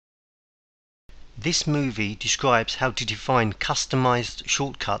This movie describes how to define customized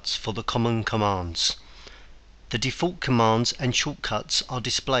shortcuts for the common commands. The default commands and shortcuts are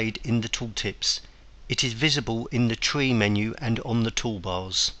displayed in the tooltips. It is visible in the tree menu and on the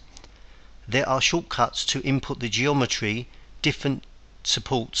toolbars. There are shortcuts to input the geometry, different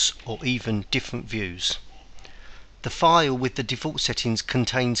supports, or even different views. The file with the default settings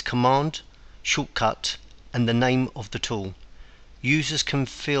contains command, shortcut, and the name of the tool. Users can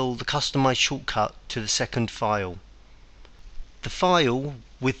fill the customized shortcut to the second file. The file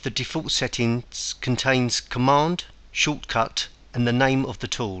with the default settings contains command, shortcut, and the name of the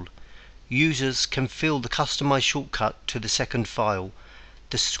tool. Users can fill the customized shortcut to the second file.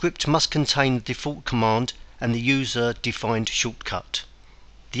 The script must contain the default command and the user-defined shortcut.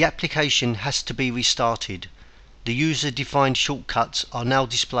 The application has to be restarted. The user-defined shortcuts are now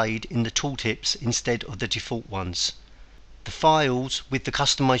displayed in the tooltips instead of the default ones. The files with the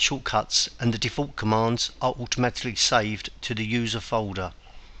customized shortcuts and the default commands are automatically saved to the user folder.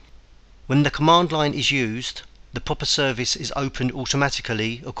 When the command line is used, the proper service is opened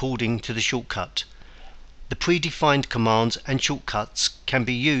automatically according to the shortcut. The predefined commands and shortcuts can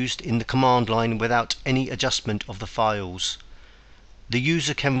be used in the command line without any adjustment of the files. The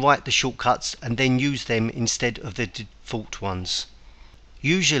user can write the shortcuts and then use them instead of the default ones.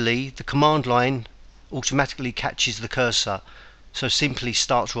 Usually the command line automatically catches the cursor, so simply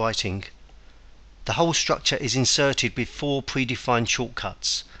start writing. The whole structure is inserted with 4 predefined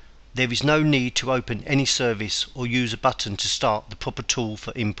shortcuts. There is no need to open any service or use a button to start the proper tool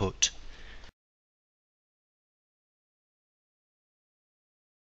for input.